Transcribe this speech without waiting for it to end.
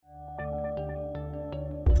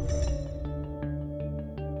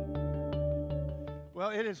Well,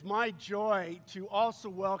 it is my joy to also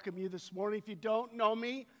welcome you this morning. If you don't know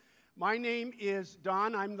me, my name is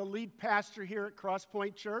Don. I'm the lead pastor here at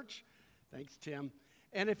Crosspoint Church. Thanks, Tim.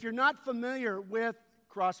 And if you're not familiar with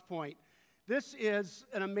Crosspoint, this is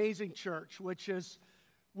an amazing church, which is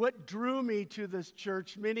what drew me to this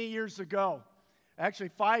church many years ago, actually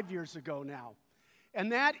 5 years ago now.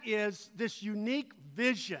 And that is this unique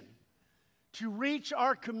vision to reach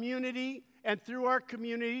our community, and through our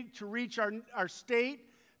community to reach our state,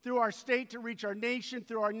 through our state to reach our nation,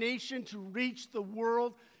 through our nation to reach the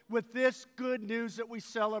world with this good news that we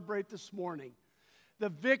celebrate this morning. The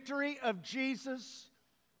victory of Jesus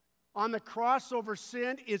on the cross over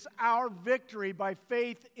sin is our victory by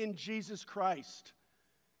faith in Jesus Christ.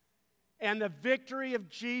 And the victory of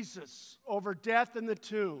Jesus over death in the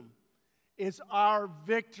tomb is our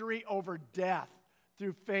victory over death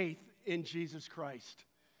through faith in Jesus Christ.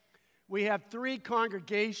 We have three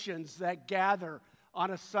congregations that gather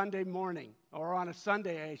on a Sunday morning, or on a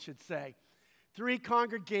Sunday, I should say. Three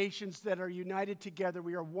congregations that are united together.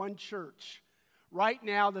 We are one church. Right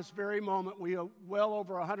now, this very moment, we are well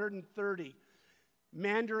over 130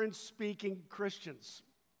 Mandarin-speaking Christians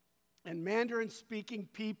and Mandarin-speaking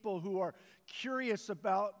people who are curious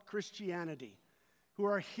about Christianity, who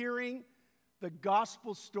are hearing the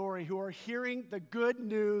gospel story, who are hearing the good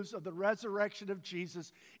news of the resurrection of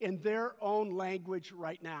Jesus in their own language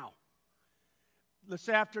right now. This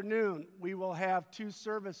afternoon, we will have two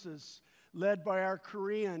services led by our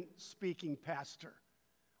Korean-speaking pastor,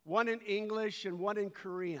 one in English and one in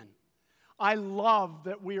Korean. I love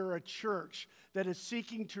that we are a church that is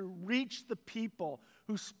seeking to reach the people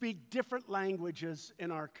who speak different languages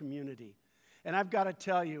in our community. And I've got to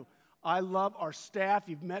tell you, I love our staff.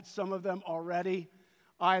 You've met some of them already.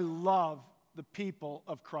 I love the people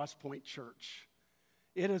of Crosspoint Church.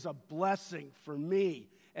 It is a blessing for me,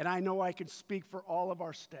 and I know I can speak for all of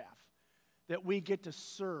our staff, that we get to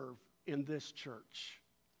serve in this church.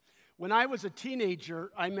 When I was a teenager,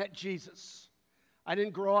 I met Jesus. I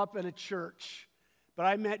didn't grow up in a church, but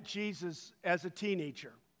I met Jesus as a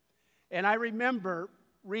teenager. And I remember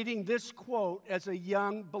reading this quote as a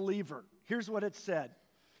young believer. Here's what it said.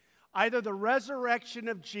 Either the resurrection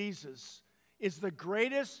of Jesus is the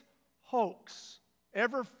greatest hoax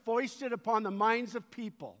ever foisted upon the minds of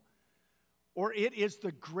people, or it is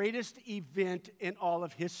the greatest event in all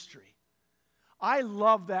of history. I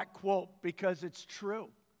love that quote because it's true.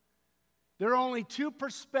 There are only two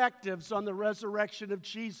perspectives on the resurrection of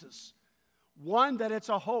Jesus. One, that it's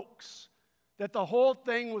a hoax, that the whole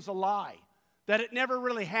thing was a lie, that it never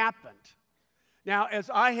really happened. Now, as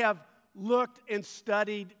I have looked and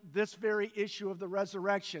studied this very issue of the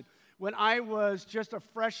resurrection, when I was just a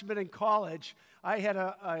freshman in college, I had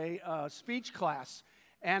a speech class,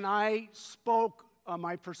 and I spoke,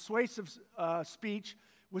 my persuasive speech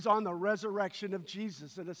was on the resurrection of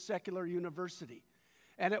Jesus at a secular university.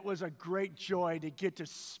 And it was a great joy to get to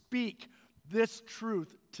speak this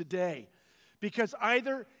truth today, because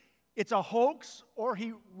either it's a hoax or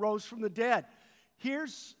he rose from the dead.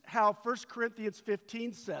 Here's how 1 Corinthians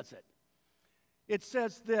 15 says it. It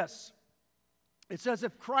says this. It says,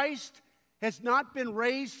 if Christ has not been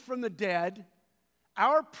raised from the dead,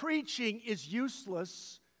 our preaching is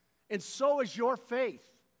useless, and so is your faith.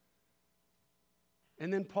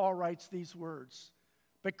 And then Paul writes these words.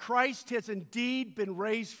 But Christ has indeed been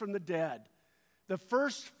raised from the dead, the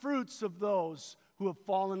first fruits of those who have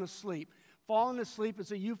fallen asleep. Fallen asleep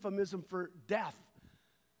is a euphemism for death.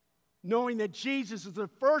 Knowing that Jesus is the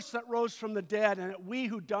first that rose from the dead, and that we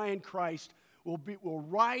who die in Christ will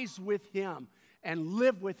rise with him and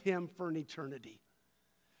live with him for an eternity.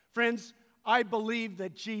 Friends, I believe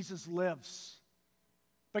that Jesus lives,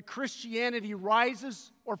 but Christianity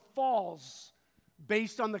rises or falls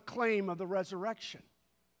based on the claim of the resurrection.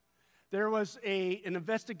 There was an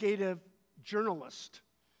investigative journalist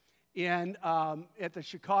at the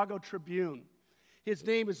Chicago Tribune. His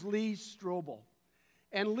name is Lee Strobel.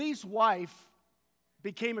 And Lee's wife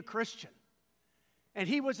became a Christian, and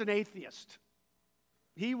he was an atheist.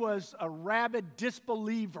 He was a rabid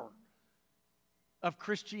disbeliever of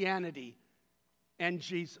Christianity and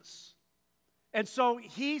Jesus. And so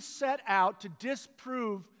he set out to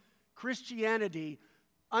disprove Christianity,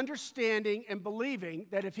 understanding and believing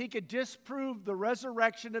that if he could disprove the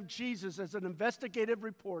resurrection of Jesus as an investigative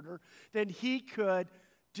reporter, then he could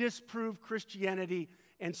disprove Christianity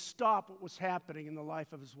and stop what was happening in the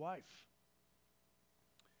life of his wife.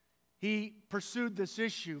 He pursued this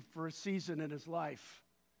issue for a season in his life.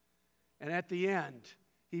 And at the end,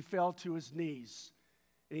 he fell to his knees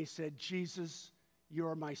and he said, Jesus, you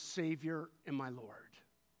are my Savior and my Lord.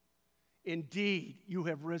 Indeed, you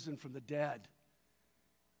have risen from the dead.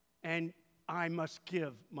 and I must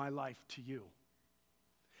give my life to you.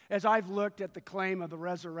 As I've looked at the claim of the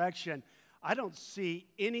resurrection, I don't see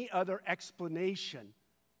any other explanation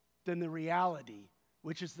than the reality,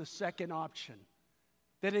 which is the second option,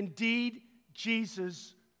 that indeed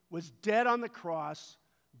Jesus was dead on the cross,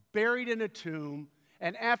 buried in a tomb,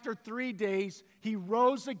 and after 3 days, he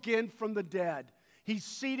rose again from the dead. He's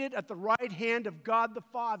seated at the right hand of God the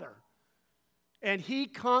Father. And he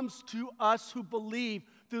comes to us who believe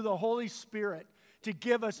through the Holy Spirit to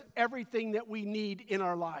give us everything that we need in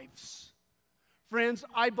our lives. Friends,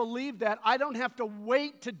 I believe that. I don't have to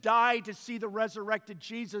wait to die to see the resurrected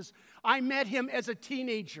Jesus. I met him as a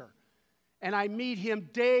teenager, and I meet him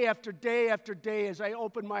day after day after day as I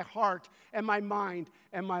open my heart and my mind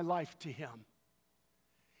and my life to him.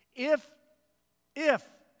 If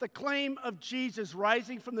the claim of Jesus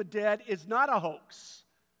rising from the dead is not a hoax,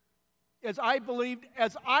 as I believed,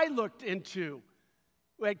 as I looked into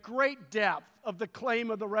at great depth of the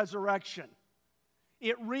claim of the resurrection,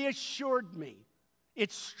 it reassured me.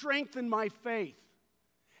 It strengthened my faith.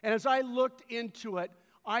 And as I looked into it,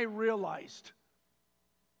 I realized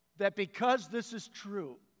that because this is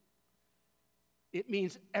true, it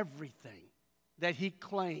means everything that he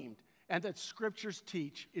claimed and that scriptures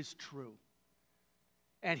teach is true.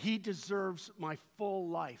 And he deserves my full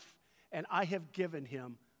life, and I have given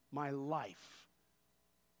him my life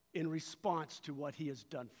in response to what he has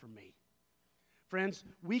done for me. Friends,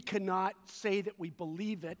 we cannot say that we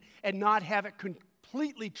believe it and not have it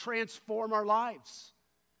completely transform our lives.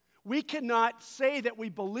 We cannot say that we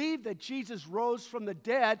believe that Jesus rose from the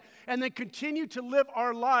dead and then continue to live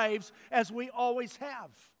our lives as we always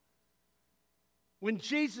have. When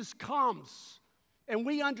Jesus comes and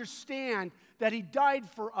we understand that he died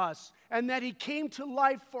for us and that he came to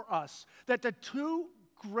life for us, that the two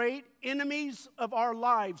great enemies of our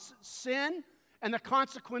lives, sin and the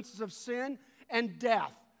consequences of sin and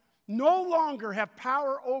death, no longer have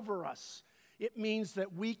power over us. It means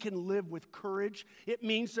that we can live with courage. It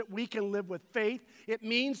means that we can live with faith. It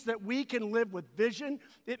means that we can live with vision.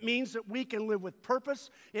 It means that we can live with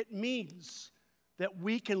purpose. It means that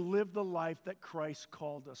we can live the life that Christ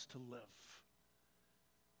called us to live.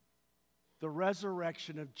 The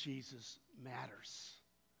resurrection of Jesus matters.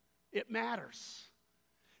 It matters.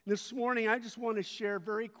 This morning, I just want to share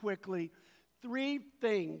very quickly 3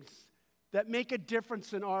 things that make a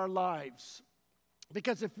difference in our lives.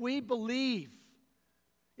 Because if we believe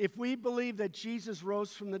that Jesus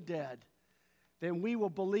rose from the dead, then we will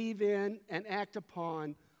believe in and act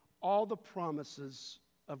upon all the promises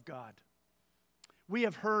of God. We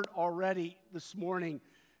have heard already this morning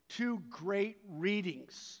 2 great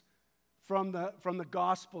readings from the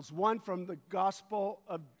Gospels. One from the Gospel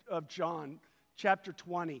of John, chapter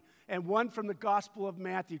 20, and one from the Gospel of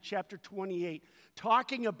Matthew, chapter 28,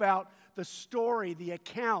 talking about the story, the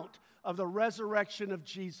account of the resurrection of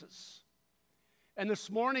Jesus. And this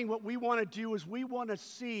morning, what we want to do is we want to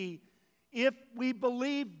see, if we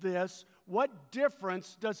believe this, what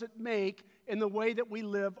difference does it make in the way that we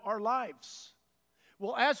live our lives?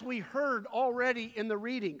 Well, as we heard already in the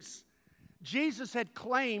readings, Jesus had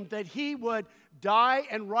claimed that he would die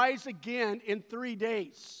and rise again in 3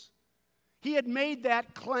 days. He had made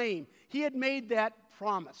that claim. He had made that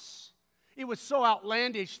promise. It was so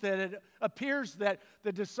outlandish that it appears that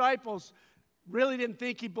the disciples really didn't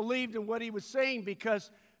think he believed in what he was saying, because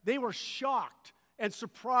they were shocked and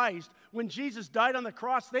surprised. When Jesus died on the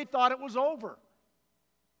cross, they thought it was over.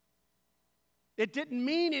 It didn't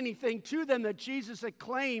mean anything to them that Jesus had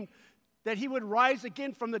claimed that he would rise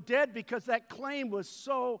again from the dead, because that claim was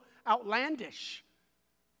so outlandish.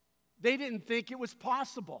 They didn't think it was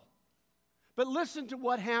possible. But listen to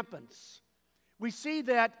what happens. We see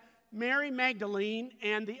that Mary Magdalene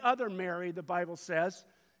and the other Mary, the Bible says,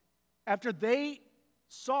 after they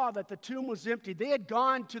saw that the tomb was empty, they had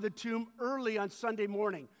gone to the tomb early on Sunday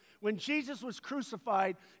morning. When Jesus was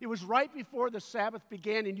crucified, it was right before the Sabbath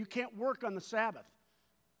began, and you can't work on the Sabbath.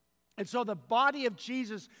 And so the body of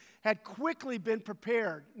Jesus had quickly been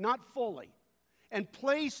prepared, not fully, and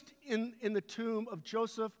placed in the tomb of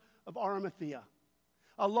Joseph of Arimathea.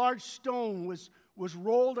 A large stone was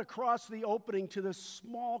rolled across the opening to this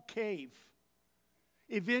small cave.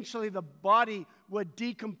 Eventually, the body would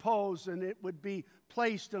decompose, and it would be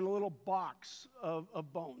placed in a little box of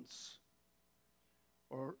bones.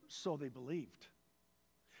 Or so they believed.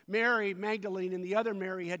 Mary Magdalene and the other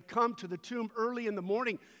Mary had come to the tomb early in the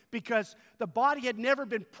morning because the body had never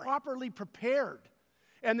been properly prepared.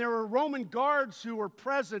 And there were Roman guards who were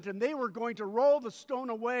present, and they were going to roll the stone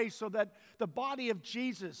away so that the body of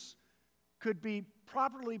Jesus could be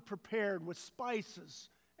properly prepared with spices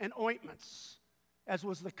and ointments. as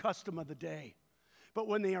was the custom of the day. But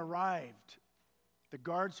when they arrived, the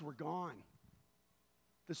guards were gone.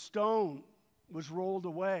 The stone was rolled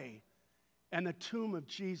away, and the tomb of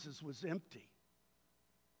Jesus was empty.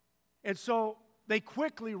 And so they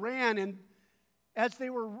quickly ran, and as they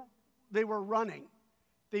were running,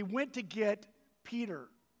 they went to get Peter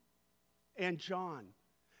and John.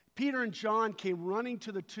 Peter and John came running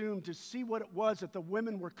to the tomb to see what it was that the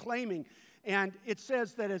women were claiming. And it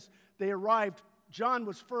says that as they arrived, John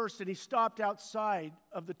was first, and he stopped outside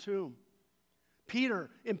of the tomb. Peter,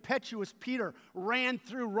 impetuous Peter, ran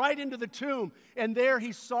through right into the tomb, and there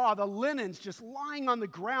he saw the linens just lying on the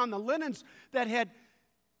ground, the linens that had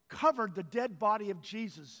covered the dead body of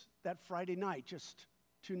Jesus that Friday night, just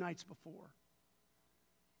 2 nights before.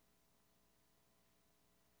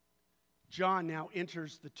 John now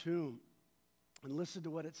enters the tomb, and listen to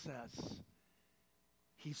what it says.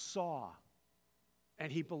 He saw,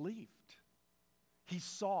 and he believed. He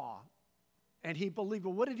saw, and he believed.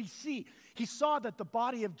 Well, what did he see? He saw that the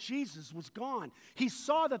body of Jesus was gone. He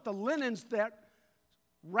saw that the linens that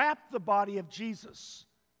wrapped the body of Jesus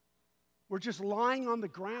were just lying on the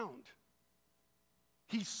ground.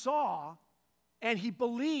 He saw, and he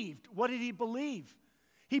believed. What did he believe?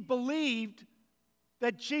 He believed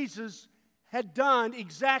that Jesus had done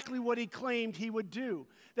exactly what he claimed he would do,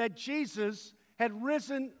 that Jesus had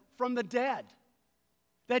risen from the dead,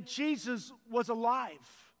 that Jesus was alive.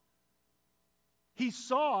 He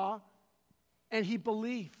saw and he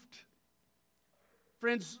believed.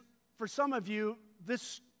 Friends, for some of you,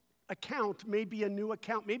 this account may be a new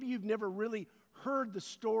account. Maybe you've never really heard the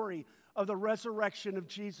story of the resurrection of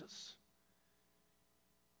Jesus.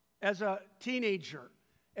 As a teenager,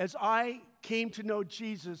 as I came to know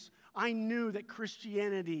Jesus, I knew that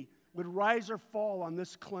Christianity would rise or fall on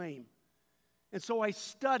this claim. And so I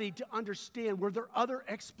studied to understand, were there other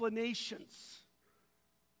explanations?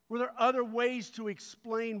 Were there other ways to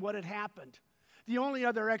explain what had happened? The only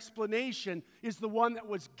other explanation is the one that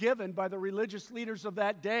was given by the religious leaders of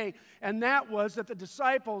that day, and that was that the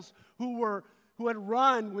disciples who had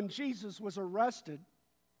run when Jesus was arrested,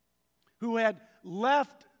 who had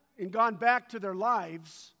left and gone back to their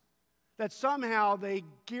lives, that somehow they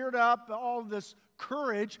geared up all this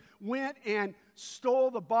courage, went and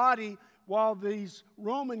stole the body while these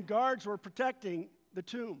Roman guards were protecting the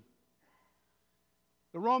tomb.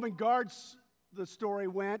 The Roman guards, the story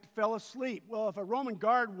went, fell asleep. Well, if a Roman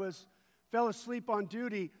guard fell asleep on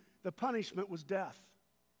duty, the punishment was death.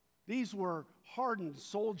 These were hardened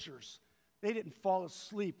soldiers. They didn't fall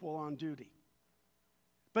asleep while on duty.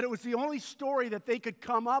 But it was the only story that they could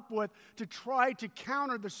come up with to try to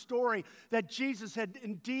counter the story that Jesus had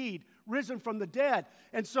indeed risen from the dead.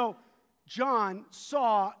 And so John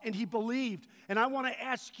saw and he believed. And I want to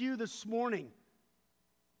ask you this morning,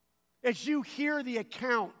 as you hear the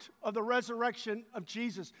account of the resurrection of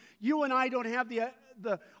Jesus, you and I don't have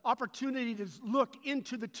the opportunity to look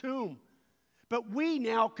into the tomb. But we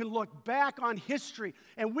now can look back on history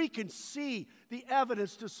and we can see the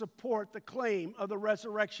evidence to support the claim of the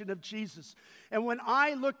resurrection of Jesus. And when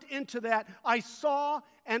I looked into that, I saw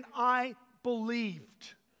and I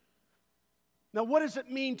believed. Now, what does it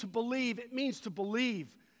mean to believe? It means to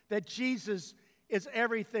believe that Jesus is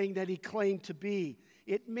everything that he claimed to be.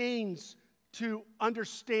 It means to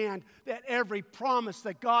understand that every promise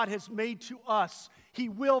that God has made to us, he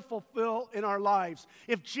will fulfill in our lives.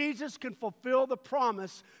 If Jesus can fulfill the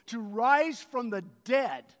promise to rise from the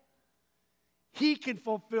dead, he can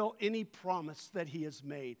fulfill any promise that he has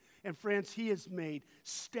made. And friends, he has made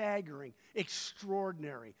staggering,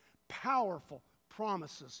 extraordinary, powerful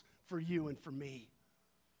promises for you and for me.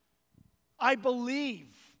 I believe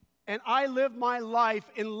and I live my life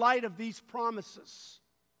in light of these promises.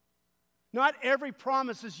 Not every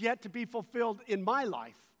promise is yet to be fulfilled in my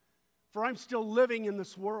life, for I'm still living in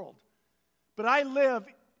this world. But I live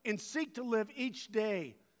and seek to live each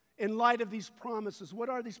day in light of these promises. What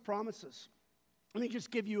are these promises? Let me just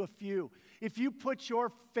give you a few. If you put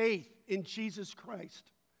your faith in Jesus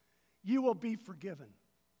Christ, you will be forgiven.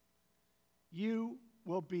 You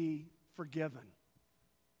will be forgiven.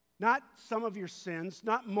 Not some of your sins,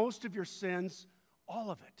 not most of your sins,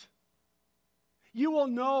 all of it. You will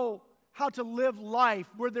know how to live life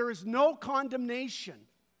where there is no condemnation.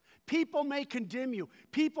 People may condemn you.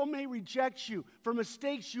 People may reject you for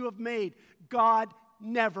mistakes you have made. God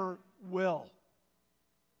never will.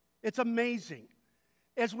 It's amazing.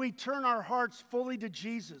 As we turn our hearts fully to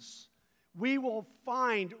Jesus, we will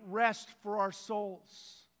find rest for our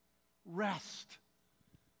souls. Rest.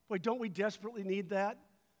 Boy, don't we desperately need that?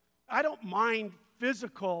 I don't mind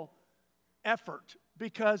physical effort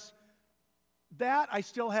because that I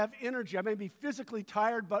still have energy. I may be physically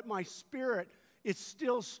tired, but my spirit is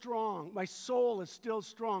still strong. My soul is still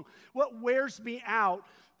strong. What wears me out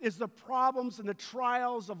is the problems and the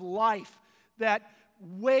trials of life that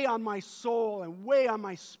weigh on my soul and weigh on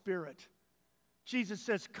my spirit. Jesus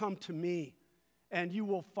says, come to me, and you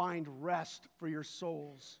will find rest for your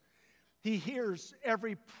souls. He hears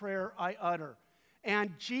every prayer I utter,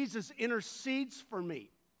 and Jesus intercedes for me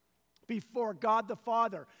before God the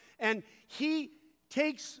Father. And He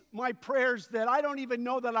takes my prayers that I don't even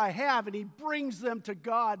know that I have, and He brings them to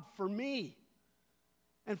God for me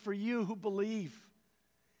and for you who believe.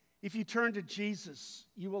 If you turn to Jesus,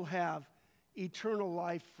 you will have eternal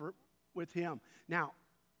life with Him. Now,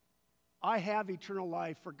 I have eternal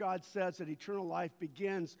life, for God says that eternal life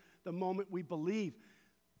begins the moment we believe.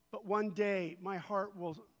 But one day, my heart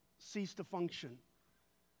will cease to function.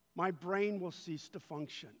 My brain will cease to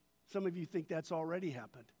function. Some of you think that's already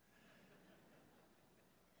happened.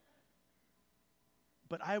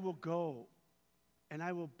 But I will go, and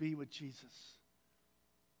I will be with Jesus.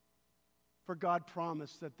 For God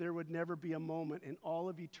promised that there would never be a moment in all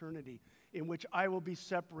of eternity in which I will be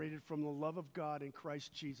separated from the love of God in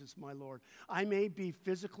Christ Jesus, my Lord. I may be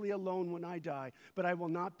physically alone when I die, but I will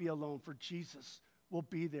not be alone, for Jesus will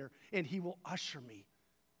be there, and He will usher me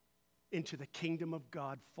into the kingdom of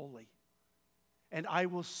God fully. And I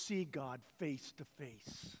will see God face to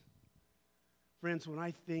face. Friends, when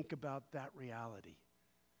I think about that reality,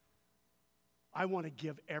 I want to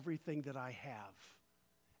give everything that I have,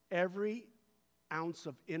 every ounce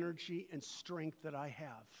of energy and strength that I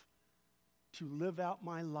have, to live out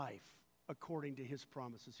my life according to His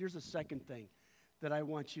promises. Here's a second thing that I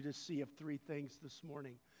want you to see of three things this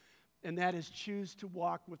morning, and that is choose to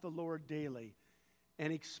walk with the Lord daily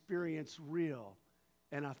and experience real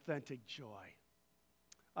and authentic joy.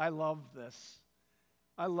 I love this.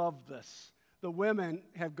 I love this. The women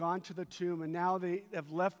have gone to the tomb, and now they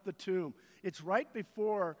have left the tomb. It's right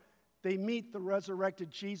before they meet the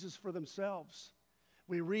resurrected Jesus for themselves.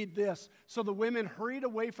 We read this. So the women hurried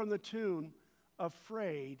away from the tomb,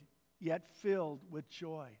 afraid, yet filled with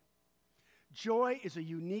joy. Joy is a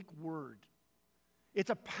unique word. It's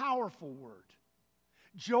a powerful word.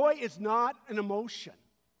 Joy is not an emotion.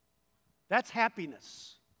 That's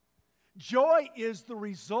happiness. Joy is the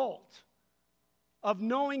result of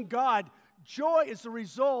knowing God. Joy is the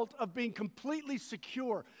result of being completely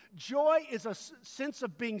secure. Joy is a sense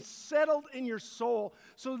of being settled in your soul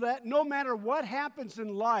so that no matter what happens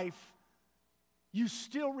in life, you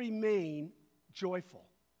still remain joyful.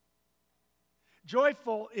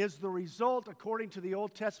 Joyful is the result, according to the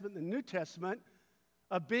Old Testament and the New Testament,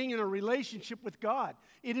 of being in a relationship with God.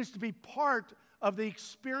 It is to be part of the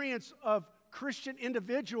experience of Christian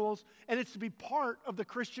individuals, and it's to be part of the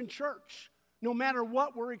Christian church, no matter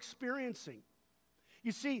what we're experiencing.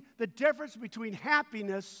 You see, the difference between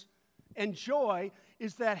happiness and joy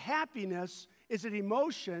is that happiness is an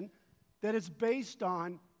emotion that is based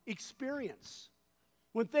on experience.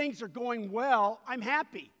 When things are going well, I'm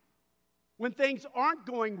happy. When things aren't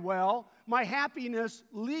going well, my happiness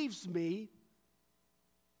leaves me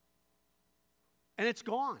and it's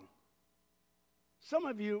gone. Some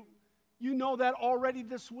of you, you know that already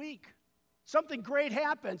this week. Something great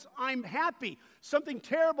happens, I'm happy. Something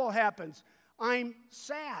terrible happens, I'm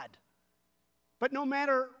sad. But no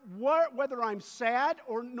matter whether I'm sad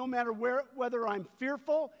or no matter whether I'm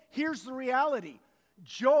fearful, here's the reality.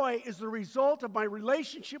 Joy is the result of my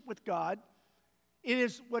relationship with God. It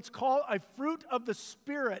is what's called a fruit of the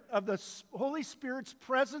Spirit, of the Holy Spirit's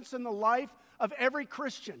presence in the life of every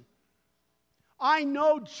Christian. I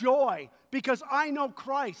know joy because I know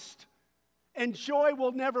Christ. And joy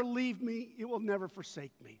will never leave me. It will never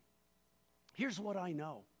forsake me. Here's what I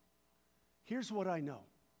know. Here's what I know.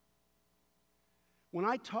 When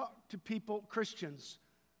I talk to people, Christians,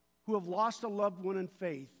 who have lost a loved one in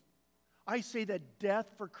faith, I say that death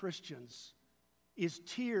for Christians is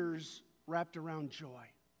tears wrapped around joy.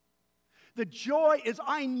 The joy is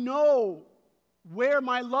I know where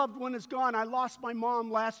my loved one has gone. I lost my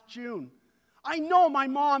mom last June. I know my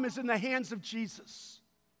mom is in the hands of Jesus.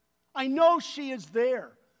 I know she is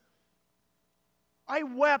there. I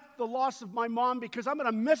wept the loss of my mom because I'm going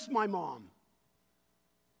to miss my mom.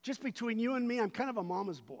 Just between you and me, I'm kind of a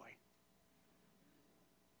mama's boy.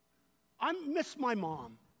 I miss my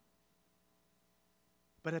mom.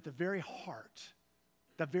 But at the very heart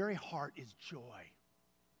is joy.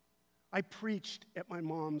 I preached at my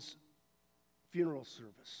mom's funeral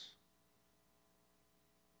service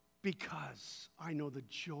because I know the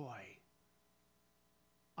joy.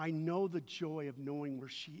 I know the joy of knowing where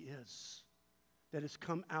she is that has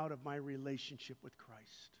come out of my relationship with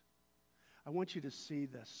Christ. I want you to see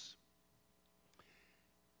this.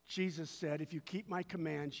 Jesus said, if you keep my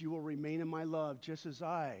commands, you will remain in my love, just as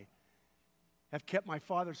I have kept my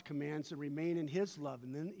Father's commands and remain in his love.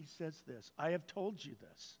 And then he says this, I have told you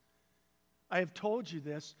this. I have told you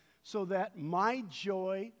this so that my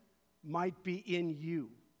joy might be in you,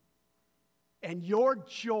 and your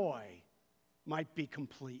joy might be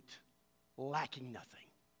complete, lacking nothing.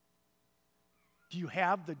 Do you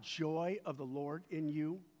have the joy of the Lord in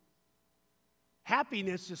you?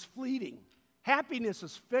 Happiness is fleeting. Happiness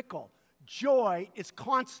is fickle. Joy is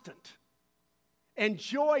constant. And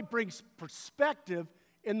joy brings perspective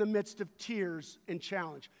in the midst of tears and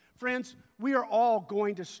challenge. Friends, we are all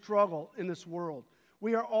going to struggle in this world.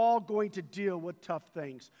 We are all going to deal with tough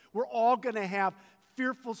things. We're all going to have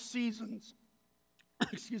fearful seasons,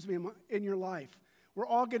 in your life. We're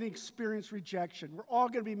all going to experience rejection. We're all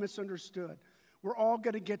going to be misunderstood. We're all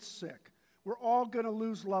going to get sick. We're all going to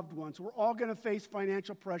lose loved ones. We're all going to face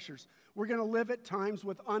financial pressures. We're going to live at times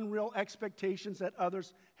with unreal expectations that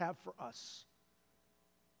others have for us.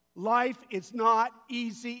 Life is not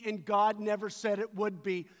easy, and God never said it would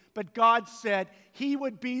be. But God said he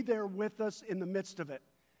would be there with us in the midst of it,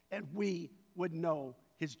 and we would know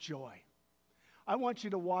his joy. I want you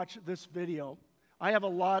to watch this video. I have a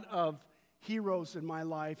lot of heroes in my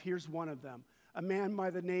life. Here's one of them, a man by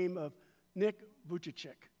the name of Nick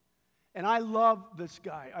Vujicic. And I love this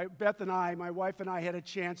guy. Beth and I, my wife and I, had a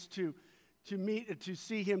chance to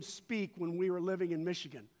see him speak when we were living in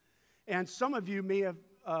Michigan. And some of you may have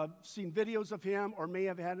seen videos of him or may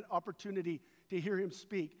have had an opportunity to hear him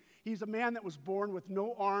speak. He's a man that was born with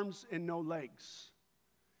no arms and no legs.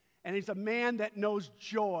 And he's a man that knows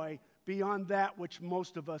joy beyond that which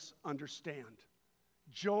most of us understand.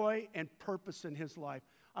 Joy and purpose in his life.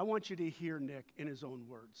 I want you to hear Nick in his own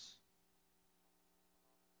words.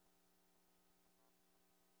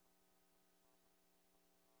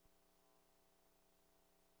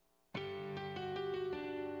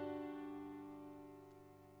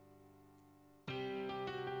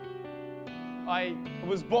 I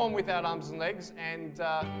was born without arms and legs, and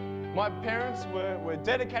my parents were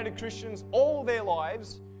dedicated Christians all their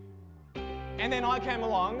lives, and then I came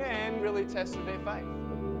along and really tested their faith.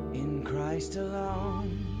 In Christ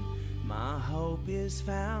alone, my hope is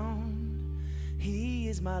found. He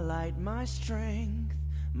is my light, my strength,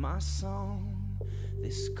 my song.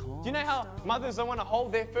 Do you know how mothers don't want to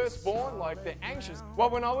hold their firstborn, like they're anxious? Well,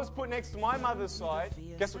 when I was put next to my mother's side,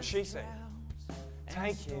 guess what she said?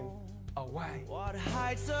 Take him away. What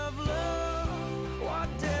heights of love, what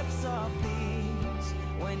depths of peace,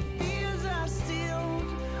 when fears are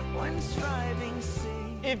stilled, when striving cease.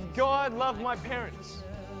 If God loved my parents,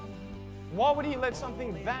 why would he let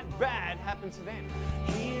something that bad happen to them?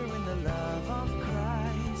 Here in the love of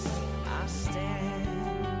Christ I stand.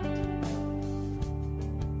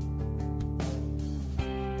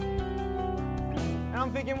 And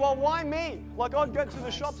I'm thinking, well, why me? Like, I'd go to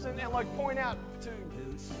the shops and like point out to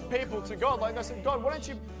people to God. Like, I said, God, why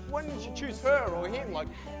didn't you choose her or him? Like,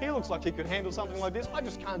 he looks like he could handle something like this. I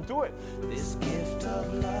just can't do it. This gift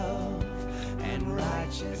of love and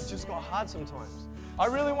righteousness. It's just got hard sometimes. I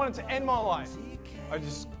really wanted to end my life. I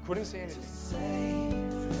just couldn't see anything.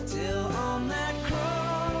 Till on that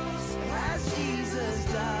cross, as Jesus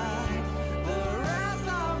died, the wrath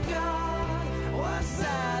of God was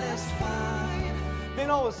satisfied. Then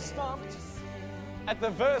I was stumped at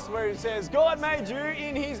the verse where it says, God made you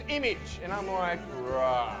in his image. And I'm like,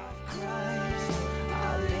 right. Christ,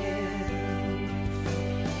 I live.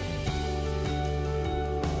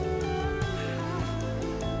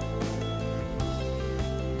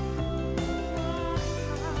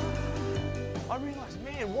 I realized,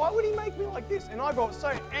 man, why would he make me like this? And I got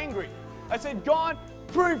so angry. I said, God,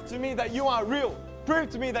 prove to me that you are real. Prove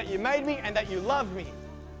to me that you made me and that you love me.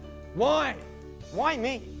 Why? Why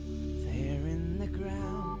me? There in the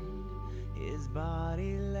ground, his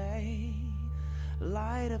body lay,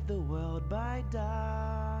 light of the world by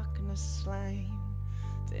darkness slain.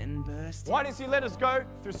 Then burst. Why does he let us go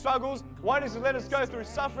through struggles? Why does he let us go through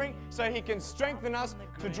suffering? So he can strengthen us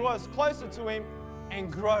to draw us closer to him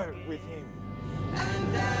and grow with him.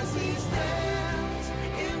 And as he stands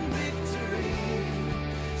in victory,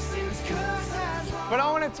 sin's curse has lost. But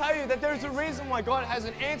I want to tell you that there's a reason why God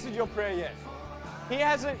hasn't answered your prayer yet. He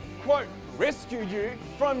hasn't, quote, rescued you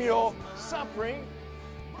from your suffering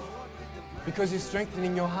because he's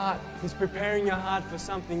strengthening your heart. He's preparing your heart for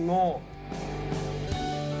something more.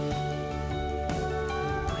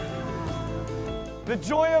 The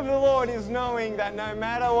joy of the Lord is knowing that no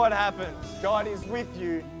matter what happens, God is with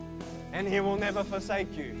you and he will never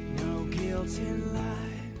forsake you. No guilt in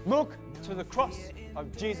life. Look to the cross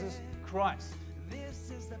of Jesus Christ.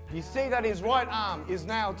 You see that his right arm is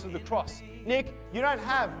nailed to the cross. Nick, you don't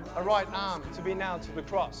have a right arm to be nailed to the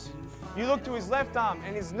cross. You look to his left arm,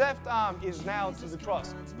 and his left arm is nailed to the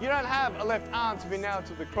cross. You don't have a left arm to be nailed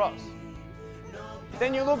to the cross.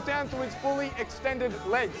 Then you look down to his fully extended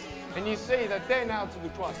legs, and you see that they're nailed to the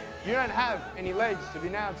cross. You don't have any legs to be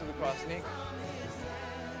nailed to the cross, Nick.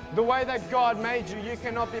 The way that God made you, you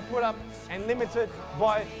cannot be put up and limited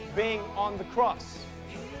by being on the cross.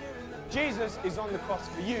 Jesus is on the cross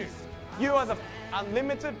for you. You are the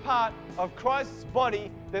unlimited part of Christ's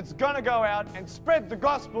body that's going to go out and spread the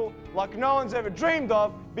gospel like no one's ever dreamed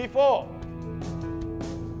of before.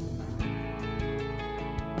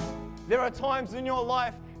 There are times in your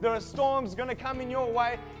life, there are storms going to come in your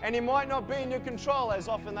way, and it might not be in your control as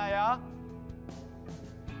often they are.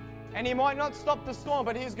 And he might not stop the storm,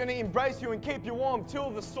 but he's going to embrace you and keep you warm till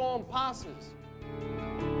the storm passes.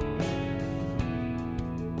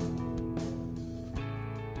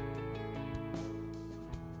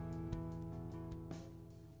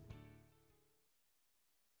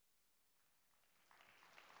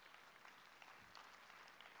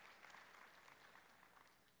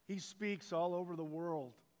 He speaks all over the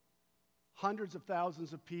world. Hundreds of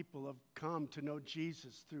thousands of people have come to know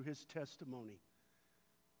Jesus through his testimony.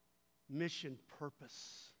 Mission,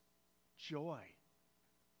 purpose, joy.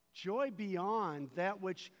 Joy beyond that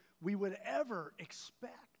which we would ever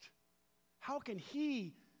expect. How can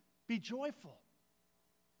he be joyful?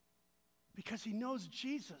 Because he knows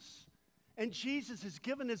Jesus. And Jesus has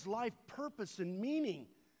given his life purpose and meaning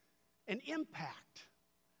and impact.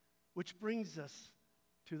 Which brings us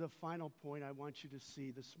to the final point I want you to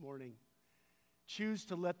see this morning. Choose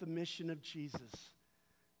to let the mission of Jesus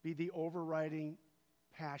be the overriding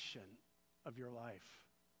passion of your life.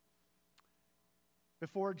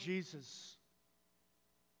 Before Jesus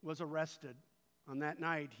was arrested, on that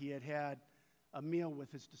night he had had a meal with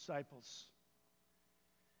his disciples.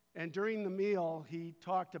 And during the meal, he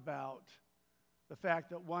talked about the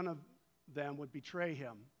fact that one of them would betray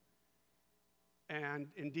him. And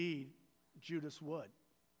indeed, Judas would.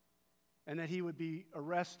 And that he would be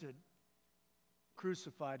arrested,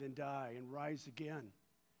 crucified, and die, and rise again.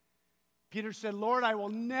 Peter said, Lord, I will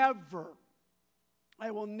never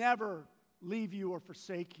leave you or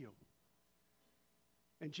forsake you.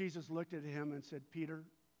 And Jesus looked at him and said, Peter,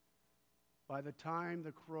 by the time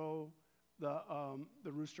the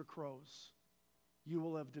rooster crows, you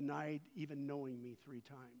will have denied even knowing me 3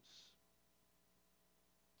 times.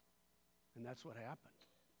 And that's what happened.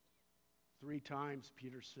 3 times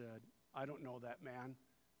Peter said, I don't know that man.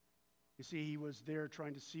 You see, he was there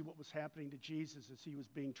trying to see what was happening to Jesus as he was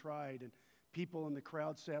being tried. And people in the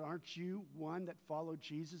crowd said, aren't you one that followed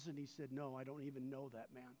Jesus? And he said, no, I don't even know that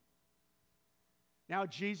man. Now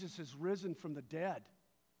Jesus has risen from the dead.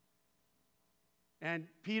 And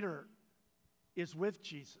Peter is with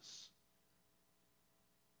Jesus.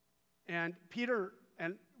 And Peter,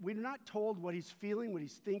 and we're not told what he's feeling, what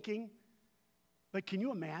he's thinking. But can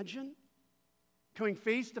you imagine coming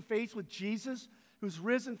face to face with Jesus, who's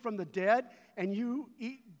risen from the dead, and you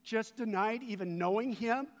just denied even knowing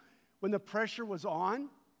him when the pressure was on?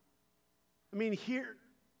 I mean, here,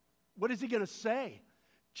 what is he going to say?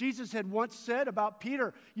 Jesus had once said about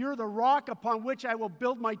Peter, you're the rock upon which I will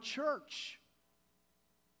build my church.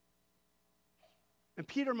 And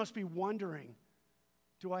Peter must be wondering,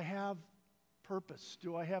 do I have purpose?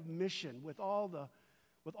 Do I have mission with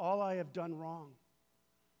all I have done wrong?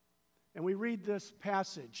 And we read this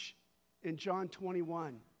passage in John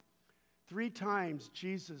 21. 3 times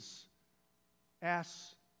Jesus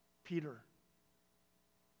asks Peter,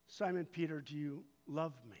 Simon Peter, do you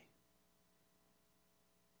love me?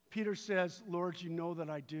 Peter says, Lord, you know that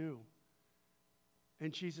I do.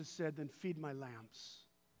 And Jesus said, then feed my lambs.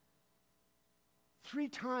 3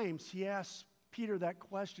 times he asks Peter that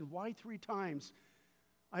question. Why 3 times?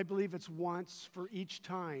 I believe it's once for each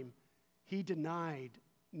time he denied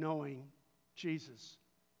knowing Jesus.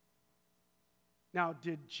 Now,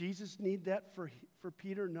 did Jesus need that for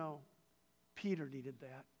Peter? No. Peter needed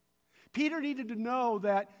that. Peter needed to know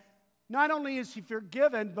that not only is he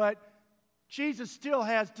forgiven, but Jesus still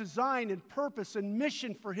has design and purpose and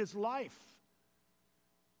mission for his life.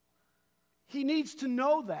 He needs to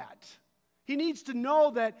know that. He needs to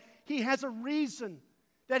know that he has a reason,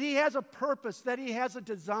 that he has a purpose, that he has a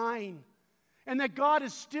design, and that God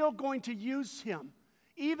is still going to use him.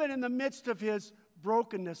 Even in the midst of his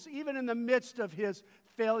brokenness, even in the midst of his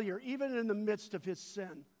failure, even in the midst of his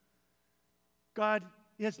sin, God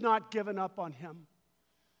has not given up on him.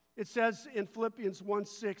 It says in Philippians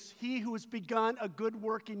 1:6, he who has begun a good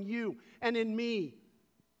work in you and in me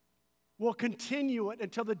will continue it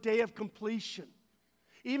until the day of completion.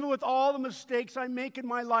 Even with all the mistakes I make in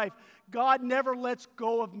my life, God never lets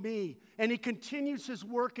go of me. And He continues His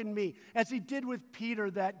work in me, as He did with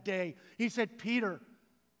Peter that day. He said, Peter,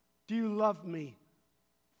 do you love me?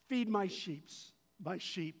 Feed my sheep.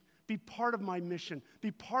 Be part of my mission.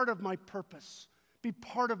 Be part of my purpose. Be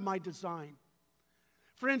part of my design.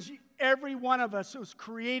 Friends, every one of us was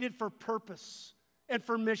created for purpose and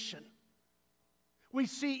for mission. We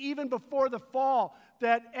see even before the fall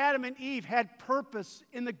that Adam and Eve had purpose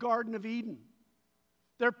in the Garden of Eden.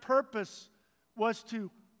 Their purpose was to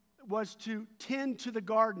tend to the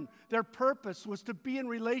garden. Their purpose was to be in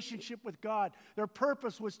relationship with God. Their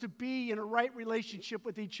purpose was to be in a right relationship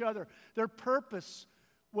with each other. Their purpose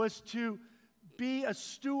was to be a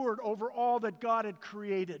steward over all that God had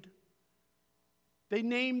created. They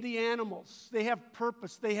named the animals. They have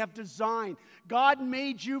purpose. They have design. God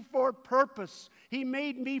made you for purpose. He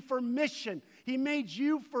made me for mission. He made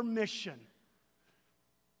you for mission.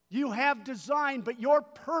 You have design, but your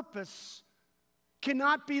purpose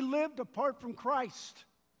cannot be lived apart from Christ,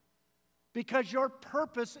 because your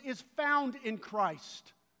purpose is found in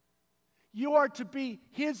Christ. You are to be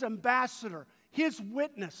His ambassador, His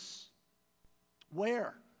witness.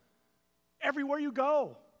 Where? Everywhere you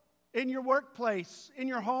go. In your workplace, in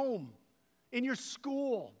your home, in your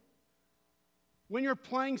school, when you're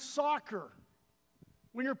playing soccer,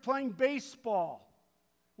 when you're playing baseball,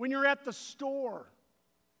 when you're at the store.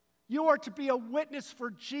 You are to be a witness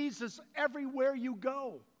for Jesus everywhere you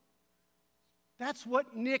go. That's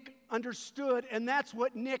what Nick understood, and that's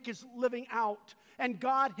what Nick is living out. And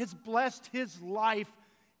God has blessed his life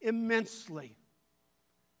immensely.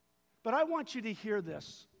 But I want you to hear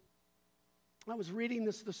this. I was reading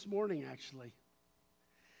this morning, actually.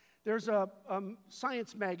 There's a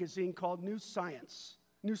science magazine called New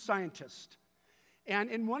Scientist.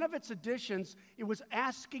 And in one of its editions, it was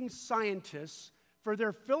asking scientists for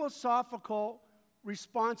their philosophical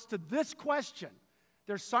response to this question.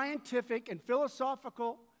 Their scientific and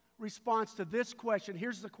philosophical response to this question.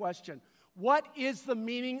 Here's the question. What is the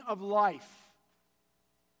meaning of life?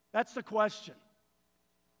 That's the question.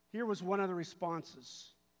 Here was one of the responses.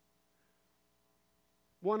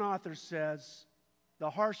 One author says,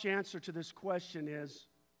 the harsh answer to this question is,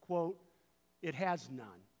 quote, it has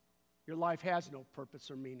none. Your life has no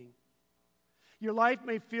purpose or meaning. Your life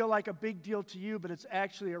may feel like a big deal to you, but it's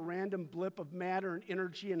actually a random blip of matter and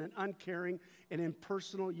energy in an uncaring and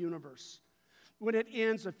impersonal universe. When it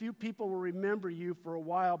ends, a few people will remember you for a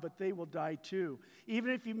while, but they will die too.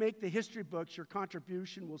 Even if you make the history books, your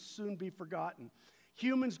contribution will soon be forgotten.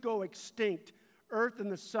 Humans go extinct. Earth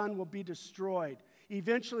and the sun will be destroyed.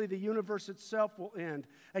 Eventually, the universe itself will end.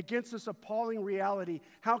 Against this appalling reality,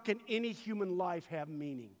 how can any human life have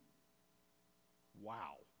meaning?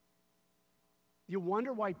 Wow. You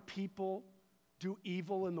wonder why people do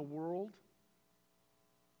evil in the world?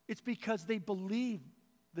 It's because they believe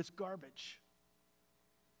this garbage.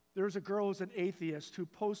 There was a girl who's an atheist who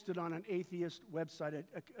posted on an atheist website,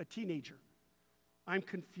 a teenager. I'm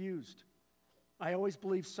confused. I always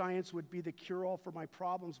believed science would be the cure-all for my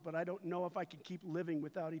problems, but I don't know if I can keep living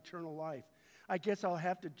without eternal life. I guess I'll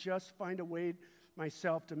have to just find a way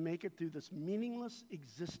myself to make it through this meaningless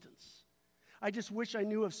existence. I just wish I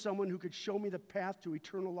knew of someone who could show me the path to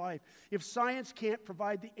eternal life. If science can't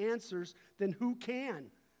provide the answers, then who can?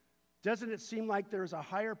 Doesn't it seem like there's a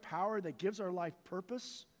higher power that gives our life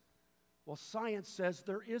purpose? Well, science says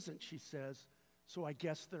there isn't, she says, so I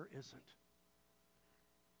guess there isn't.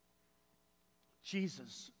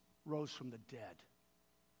 Jesus rose from the dead.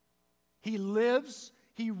 He lives,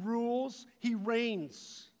 He rules, He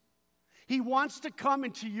reigns. He wants to come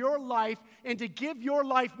into your life and to give your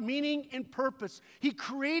life meaning and purpose. He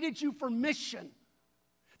created you for mission.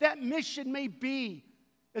 That mission may be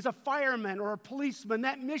as a fireman or a policeman.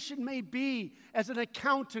 That mission may be as an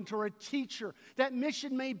accountant or a teacher. That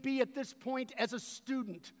mission may be at this point as a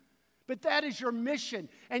student. But that is your mission,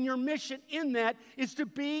 and your mission in that is to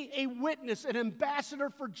be a witness, an ambassador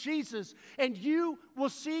for Jesus, and you will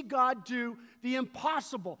see God do the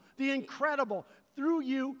impossible, the incredible, through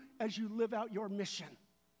you as you live out your mission.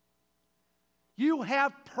 You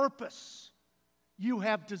have purpose. You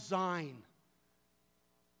have design.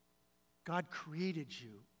 God created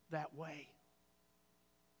you that way.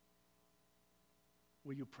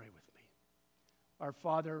 Will you pray with me? Our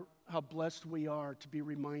Father, how blessed we are to be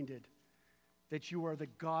reminded that you are the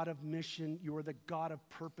God of mission, you are the God of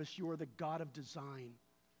purpose, you are the God of design.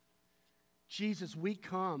 Jesus, we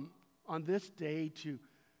come on this day to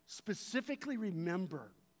specifically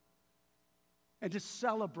remember and to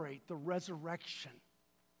celebrate the resurrection.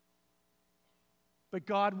 But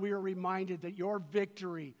God, we are reminded that your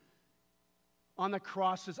victory on the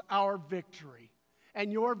cross is our victory.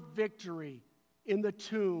 And your victory in the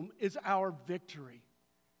tomb is our victory.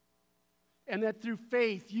 And that through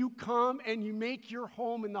faith you come and you make your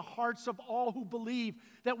home in the hearts of all who believe,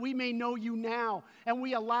 that we may know you now. And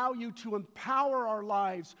we allow you to empower our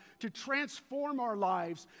lives, to transform our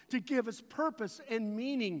lives, to give us purpose and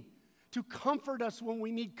meaning, to comfort us when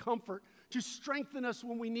we need comfort, to strengthen us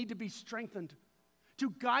when we need to be strengthened,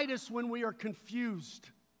 to guide us when we are confused.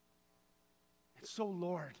 And so,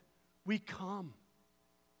 Lord, we come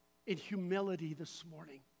in humility this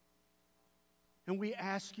morning. And we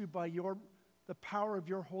ask you by the power of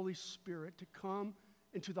your Holy Spirit to come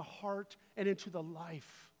into the heart and into the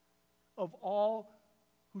life of all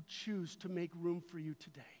who choose to make room for you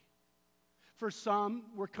today. For some,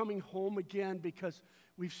 we're coming home again because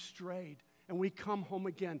we've strayed, and we come home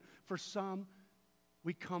again. For some,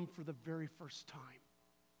 we come for the very first time.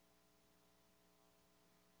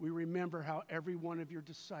 We remember how every one of your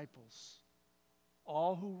disciples,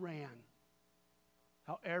 all who ran,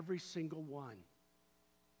 how every single one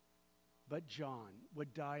but John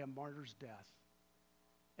would die a martyr's death,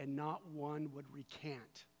 and not one would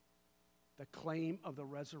recant the claim of the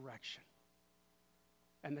resurrection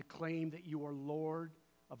and the claim that you are Lord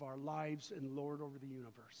of our lives and Lord over the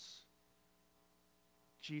universe.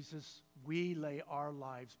 Jesus, we lay our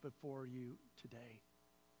lives before you today.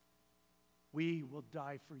 We will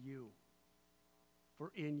die for you,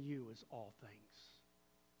 for in you is all things.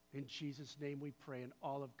 In Jesus' name we pray, and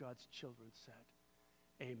all of God's children said,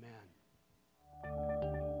 amen.